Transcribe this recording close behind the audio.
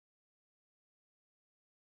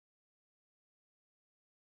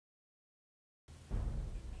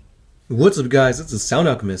What's up, guys? It's the Sound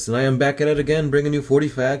Alchemist, and I am back at it again, bringing you 40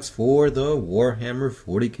 facts for the Warhammer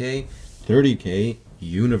 40k, 30k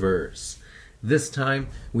universe. This time,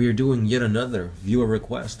 we are doing yet another viewer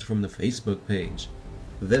request from the Facebook page.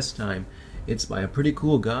 This time, it's by a pretty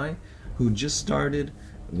cool guy who just started,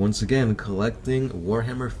 once again, collecting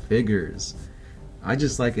Warhammer figures. I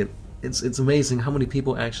just like it. It's amazing how many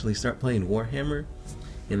people actually start playing Warhammer,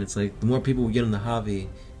 and it's like, the more people we get in the hobby,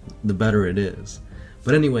 the better it is.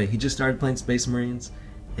 But anyway, he just started playing Space Marines,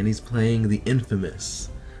 and he's playing the infamous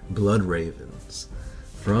Blood Ravens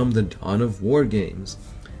from the Dawn of War games.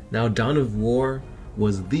 Now, Dawn of War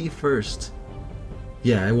was the first,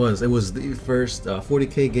 it was the first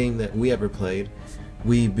 40k game that we ever played.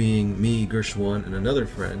 We being me, Gershwan, and another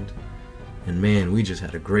friend. And man, we just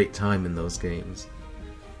had a great time in those games.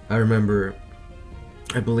 I remember,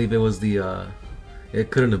 I believe it was it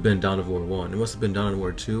couldn't have been Dawn of War 1. It must have been Dawn of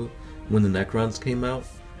War 2. When the Necrons came out,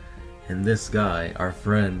 and this guy, our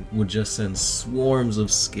friend, would just send swarms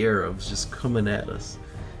of scarabs just coming at us,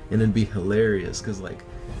 and it'd be hilarious because like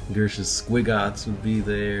Gersh's Squigots would be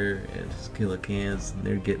there and his Killicans, and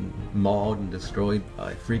they're getting mauled and destroyed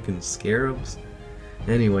by freaking scarabs.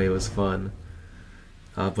 Anyway, it was fun.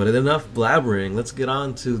 But enough blabbering. Let's get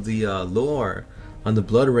on to the lore on the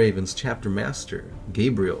Blood Ravens chapter master,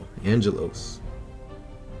 Gabriel Angelos.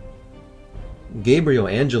 Gabriel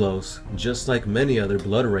Angelos, just like many other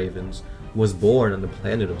Blood Ravens, was born on the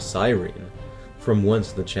planet of Cyrene, from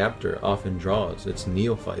whence the chapter often draws its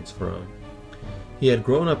neophytes from. He had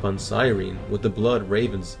grown up on Cyrene with the Blood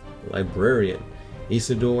Ravens' librarian,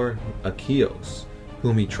 Isidore Achios,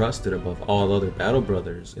 whom he trusted above all other battle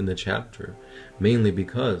brothers in the chapter, mainly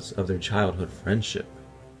because of their childhood friendship.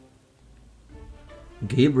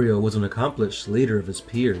 Gabriel was an accomplished leader of his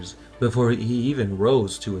peers before he even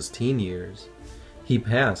rose to his teen years. He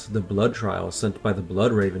passed the blood trial sent by the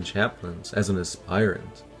Blood Raven chaplains as an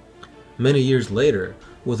aspirant. Many years later,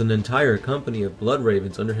 with an entire company of Blood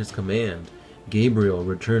Ravens under his command, Gabriel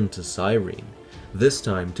returned to Cyrene, this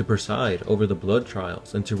time to preside over the blood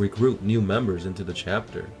trials and to recruit new members into the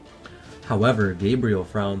chapter. However, Gabriel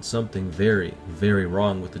found something very, very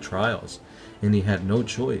wrong with the trials, and he had no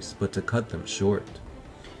choice but to cut them short.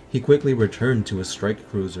 He quickly returned to his strike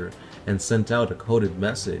cruiser and sent out a coded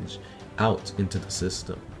message out into the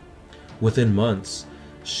system. Within months,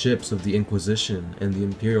 ships of the Inquisition and the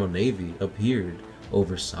Imperial Navy appeared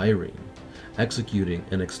over Cyrene, executing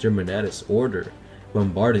an exterminatus order,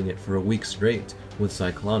 bombarding it for a week straight with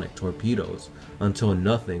cyclonic torpedoes until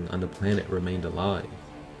nothing on the planet remained alive.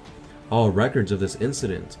 All records of this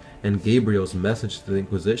incident and Gabriel's message to the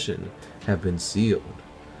Inquisition have been sealed,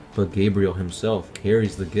 but Gabriel himself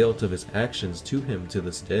carries the guilt of his actions to him to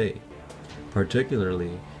this day,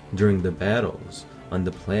 particularly during the battles on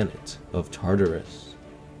the planet of Tartarus.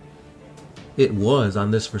 It was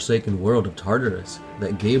on this forsaken world of Tartarus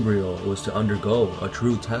that Gabriel was to undergo a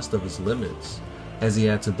true test of his limits, as he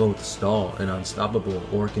had to both stall an unstoppable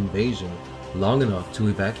orc invasion long enough to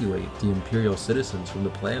evacuate the Imperial citizens from the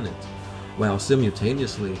planet, while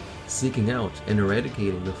simultaneously seeking out and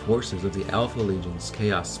eradicating the forces of the Alpha Legion's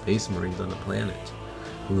Chaos Space Marines on the planet,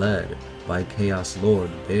 led by Chaos Lord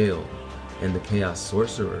Baal and the Chaos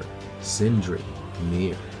Sorcerer, Sindri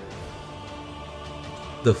Mir.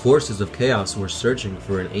 The forces of Chaos were searching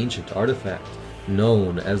for an ancient artifact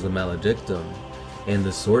known as the Maledictum, and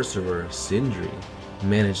the Sorcerer, Sindri,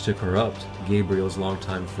 managed to corrupt Gabriel's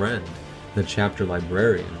longtime friend, the chapter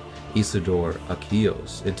librarian, Isidore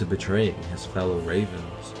Achios, into betraying his fellow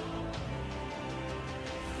Ravens.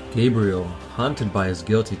 Gabriel, haunted by his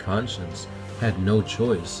guilty conscience, had no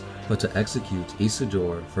choice but to execute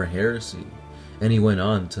Isidore for heresy, and he went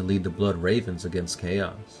on to lead the Blood Ravens against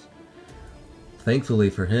Chaos. Thankfully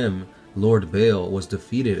for him, Lord Baal was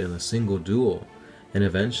defeated in a single duel, and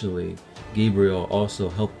eventually Gabriel also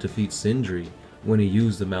helped defeat Sindri when he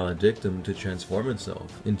used the Maledictum to transform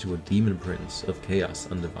himself into a demon prince of Chaos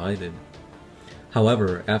Undivided.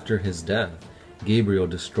 However, after his death, Gabriel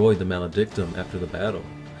destroyed the Maledictum after the battle,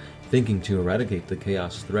 thinking to eradicate the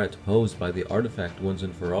chaos threat posed by the artifact once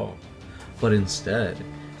and for all. But instead,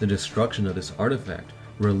 the destruction of this artifact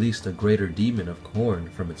released a greater demon of Khorne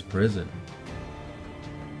from its prison.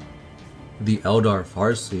 The Eldar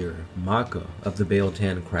Farseer, Maka of the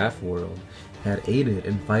Bael'tan craft world, had aided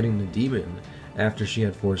in fighting the demon after she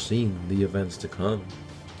had foreseen the events to come.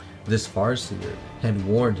 This Farseer had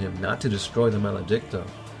warned him not to destroy the Maledictum,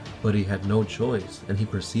 but he had no choice, and he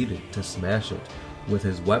proceeded to smash it with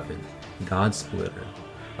his weapon, Godsplitter,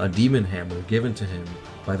 a demon hammer given to him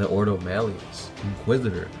by the Ordo Malleus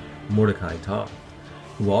Inquisitor Mordecai Toth,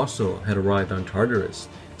 who also had arrived on Tartarus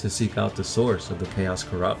to seek out the source of the chaos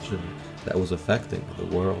corruption that was affecting the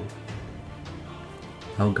world.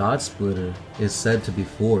 How God-Splitter is said to be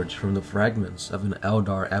forged from the fragments of an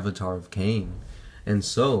Eldar avatar of Cain, and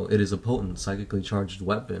so it is a potent psychically charged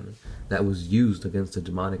weapon that was used against the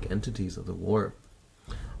demonic entities of the warp.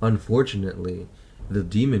 Unfortunately, the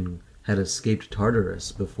demon had escaped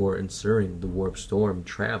Tartarus before ensuring the warp storm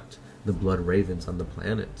trapped the Blood Ravens on the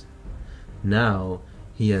planet. Now,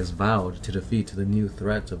 he has vowed to defeat the new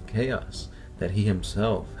threat of chaos that he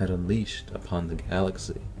himself had unleashed upon the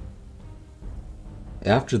galaxy.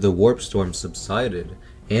 After the warp storm subsided,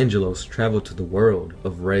 Angelos traveled to the world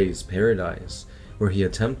of Ray's Paradise, where he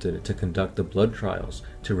attempted to conduct the blood trials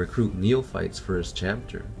to recruit neophytes for his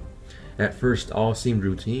chapter. At first all seemed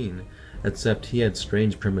routine, except he had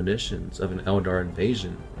strange premonitions of an Eldar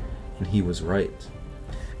invasion, and he was right.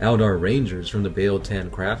 Eldar Rangers from the Baal-Tan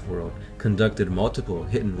craft world conducted multiple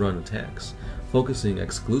hit-and-run attacks, focusing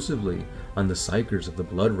exclusively on the Psykers of the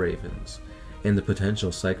Blood Ravens and the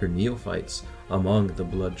potential Psyker neophytes among the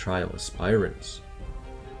blood trial aspirants.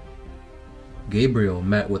 Gabriel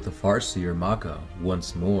met with the Farseer Maka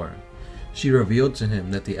once more. She revealed to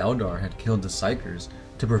him that the Eldar had killed the Psykers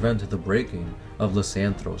to prevent the breaking of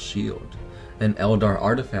Lysanthro's shield, an Eldar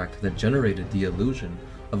artifact that generated the illusion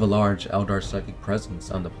of a large Eldar psychic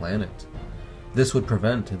presence on the planet. This would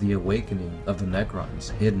prevent the awakening of the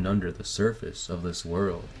Necrons hidden under the surface of this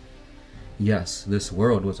world. Yes, this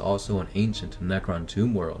world was also an ancient Necron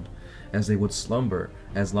tomb world, as they would slumber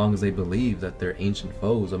as long as they believed that their ancient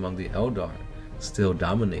foes among the Eldar still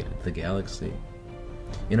dominated the galaxy.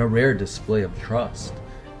 In a rare display of trust,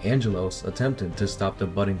 Angelos attempted to stop the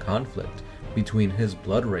budding conflict between his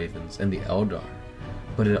Blood Ravens and the Eldar,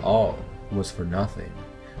 but it all was for nothing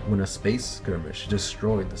when a space skirmish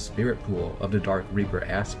destroyed the spirit pool of the Dark Reaper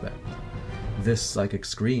aspect. This psychic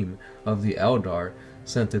scream of the Eldar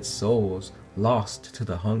sent its souls lost to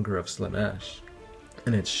the hunger of Slaanesh,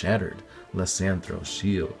 and it shattered Lysanthro's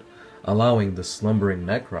shield, allowing the slumbering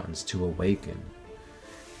Necrons to awaken.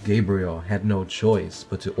 Gabriel had no choice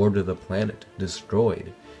but to order the planet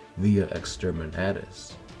destroyed via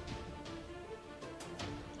exterminatus.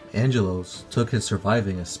 Angelos took his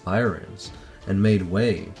surviving aspirants and made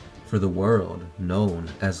way for the world known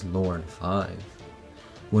as Lorne 5.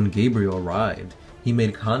 When Gabriel arrived, he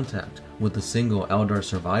made contact with the single Eldar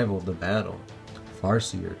survivor of the battle,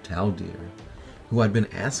 Farseer Taldir, who had been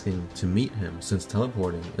asking to meet him since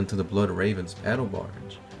teleporting into the Blood Raven's battle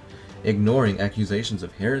barge. Ignoring accusations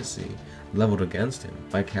of heresy leveled against him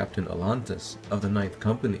by Captain Alantis of the Ninth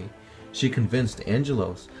Company, she convinced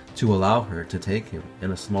Angelos to allow her to take him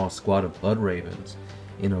and a small squad of Blood Ravens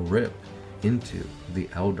in a rip into the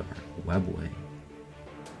Eldar webway.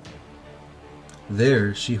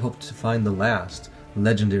 There, she hoped to find the last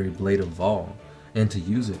legendary Blade of Vol and to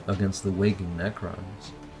use it against the waking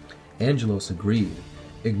Necrons. Angelos agreed,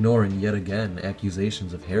 ignoring yet again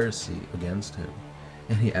accusations of heresy against him,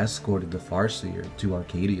 and he escorted the Farseer to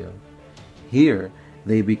Arcadia. Here,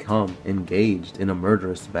 they become engaged in a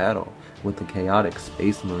murderous battle with the chaotic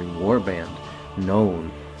Space Marine warband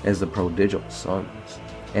known as the Prodigal Sons,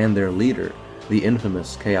 and their leader, the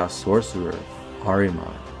infamous Chaos Sorcerer,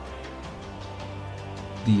 Ahriman.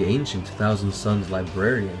 The ancient Thousand Sons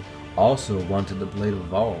librarian also wanted the Blade of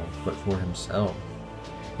Vol, but for himself,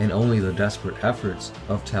 and only the desperate efforts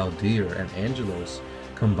of Taldir and Angelos,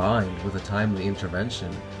 combined with a timely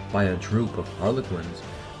intervention by a troop of Harlequins,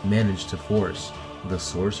 managed to force the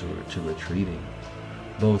sorcerer to retreating.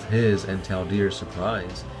 Both his and Taldir's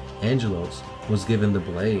surprise, Angelos was given the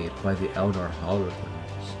blade by the Eldar Harlequins.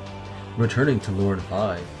 Returning to Lord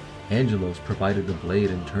 5, Angelos provided the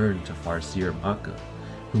blade in turn to Farseer Maka,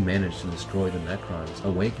 who managed to destroy the Necrons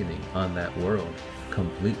awakening on that world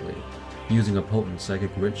completely, using a potent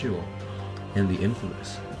psychic ritual and the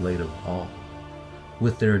infamous Blade of Vol.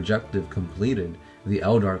 With their objective completed, the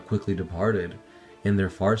Eldar quickly departed, and their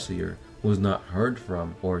Farseer was not heard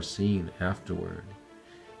from or seen afterward.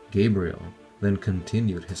 Gabriel then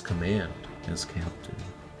continued his command as captain.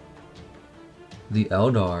 The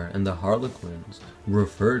Eldar and the Harlequins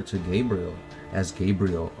referred to Gabriel as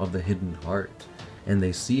Gabriel of the Hidden Heart, and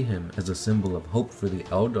they see him as a symbol of hope for the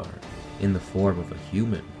Eldar in the form of a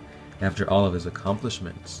human, after all of his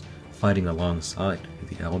accomplishments fighting alongside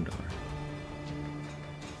the Eldar.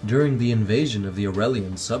 During the invasion of the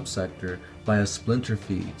Aurelian subsector by a splinter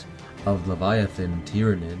fleet of Leviathan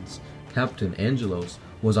Tyranids, Captain Angelos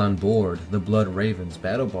was on board the Blood Raven's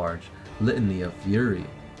battle barge Litany of Fury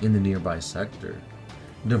in the nearby sector.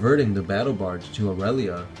 Diverting the battle barge to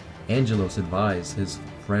Aurelia, Angelos advised his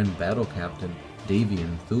friend battle captain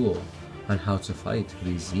Davian Thule on how to fight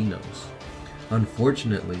these Xenos.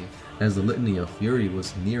 Unfortunately, as the Litany of Fury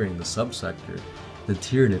was nearing the subsector, the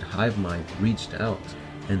Tyranid hive mind reached out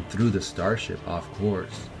and threw the starship off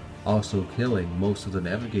course, also killing most of the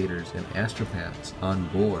navigators and astropaths on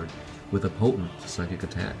board with a potent psychic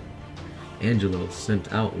attack. Angelos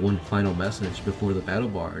sent out one final message before the battle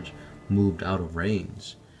barge moved out of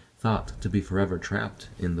range, thought to be forever trapped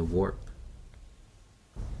in the warp.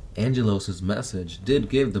 Angelos' message did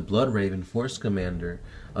give the Bloodraven force commander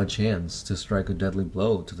a chance to strike a deadly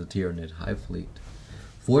blow to the Tyranid hive fleet.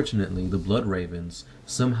 Fortunately, the Bloodravens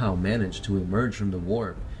somehow managed to emerge from the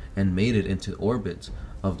warp and made it into orbit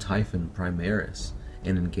of Typhon Primaris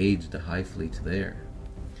and engaged the hive fleet there.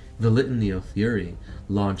 The Litany of Fury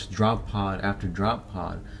launched drop pod after drop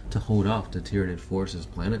pod to hold off the Tyranid forces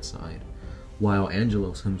planetside, while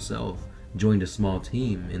Angelos himself joined a small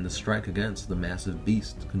team in the strike against the massive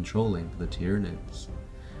beast controlling the Tyranids.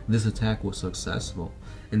 This attack was successful,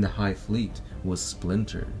 and the Hive Fleet was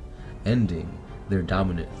splintered, ending their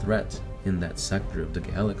dominant threat in that sector of the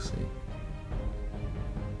galaxy.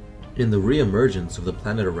 In the re-emergence of the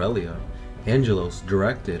planet Aurelia, Angelos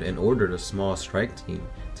directed and ordered a small strike team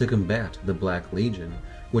to combat the Black Legion,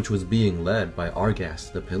 which was being led by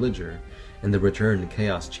Arghast the Pillager and the returned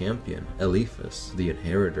Chaos Champion, Elephas, the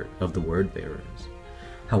inheritor of the Wordbearers.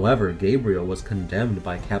 However, Gabriel was condemned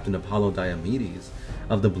by Captain Apollo Diomedes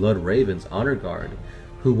of the Blood Ravens Honor Guard,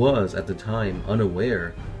 who was at the time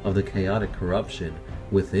unaware of the chaotic corruption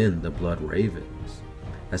within the Blood Ravens,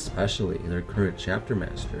 especially their current chapter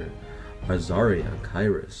master, Azaria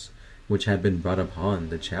Kairos, which had been brought upon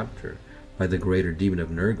the chapter by the greater demon of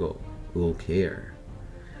Nurgle, Ulcair.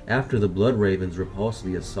 After the Blood Ravens repulsed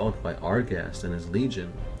the assault by Arghast and his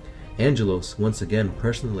legion, Angelos once again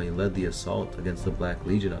personally led the assault against the Black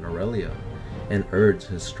Legion on Aurelia and urged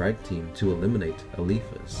his strike team to eliminate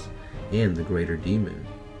Elephas and the greater demon.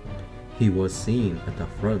 He was seen at the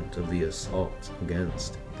front of the assault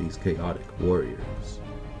against these chaotic warriors.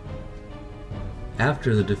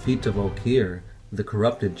 After the defeat of Ulcair, the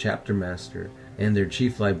corrupted chapter master and their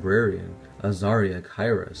chief librarian, Azaria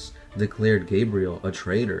Kairos, declared Gabriel a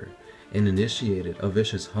traitor and initiated a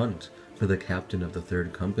vicious hunt for the captain of the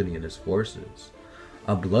Third Company and his forces.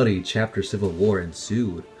 A bloody chapter civil war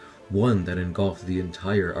ensued, one that engulfed the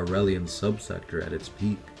entire Aurelian subsector at its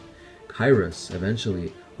peak. Kairos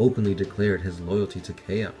eventually openly declared his loyalty to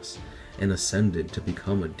Chaos and ascended to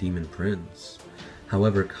become a demon prince.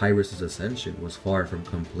 However, Kairos' ascension was far from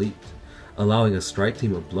complete, allowing a strike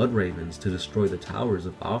team of Blood Ravens to destroy the towers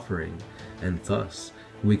of Offering and thus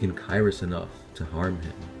weaken Kairos enough to harm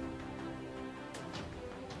him.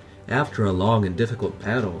 After a long and difficult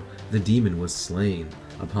battle, the demon was slain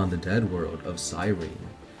upon the dead world of Cyrene,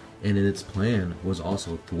 and in its plan was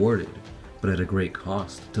also thwarted, but at a great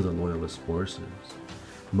cost to the Loyalist forces.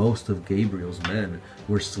 Most of Gabriel's men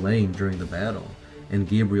were slain during the battle, and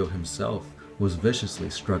Gabriel himself was viciously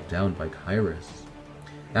struck down by Kairos.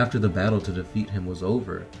 After the battle to defeat him was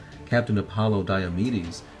over, Captain Apollo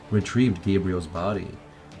Diomedes retrieved Gabriel's body,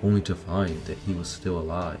 only to find that he was still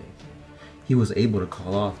alive. He was able to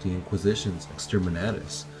call off the Inquisition's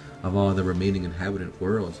exterminatus of all the remaining inhabitant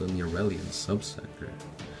worlds in the Aurelian subsector,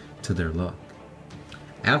 to their luck.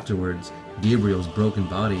 Afterwards, Gabriel's broken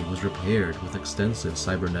body was repaired with extensive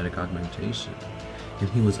cybernetic augmentation, and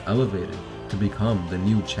he was elevated to become the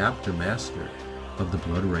new chapter master of the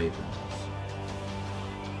Blood Ravens.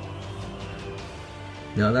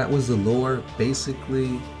 Now that was the lore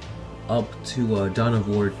basically up to Dawn of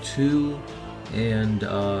War 2 and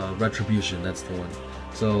Retribution, that's the one.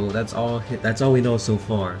 So that's all we know so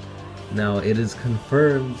far. Now it is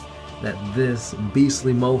confirmed that this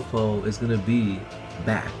beastly mofo is going to be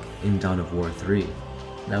back in Dawn of War 3.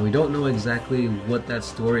 Now we don't know exactly what that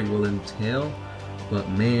story will entail, but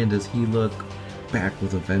man does he look back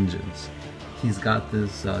with a vengeance. He's got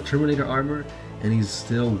this Terminator armor, and he's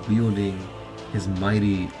still wielding his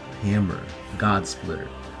mighty hammer, God Splitter.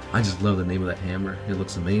 I just love the name of that hammer. It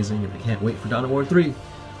looks amazing, and I can't wait for Dawn of War 3.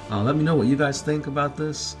 Let me know what you guys think about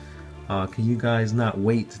this. Can you guys not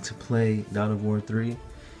wait to play Dawn of War 3?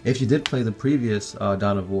 If you did play the previous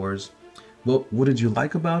Dawn of Wars, what did you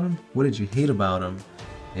like about them? What did you hate about them?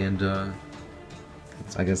 And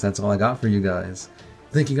I guess that's all I got for you guys.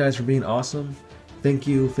 Thank you guys for being awesome. Thank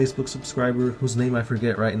you, Facebook subscriber, whose name I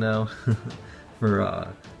forget right now, for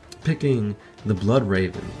picking the Blood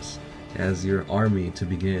Ravens as your army to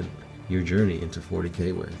begin your journey into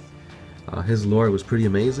 40k with. His lore was pretty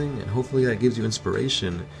amazing, and hopefully that gives you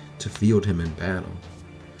inspiration to field him in battle.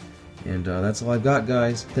 And that's all I've got,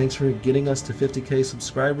 guys. Thanks for getting us to 50k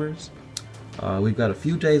subscribers. We've got a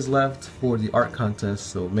few days left for the art contest,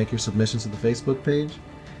 so make your submissions to the Facebook page.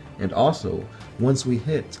 And also, once we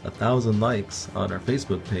hit 1,000 likes on our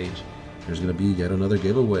Facebook page, there's going to be yet another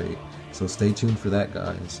giveaway. So stay tuned for that,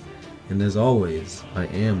 guys. And as always, I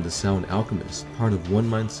am the Sound Alchemist, part of One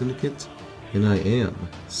Mind Syndicate, and I am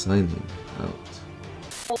signing out.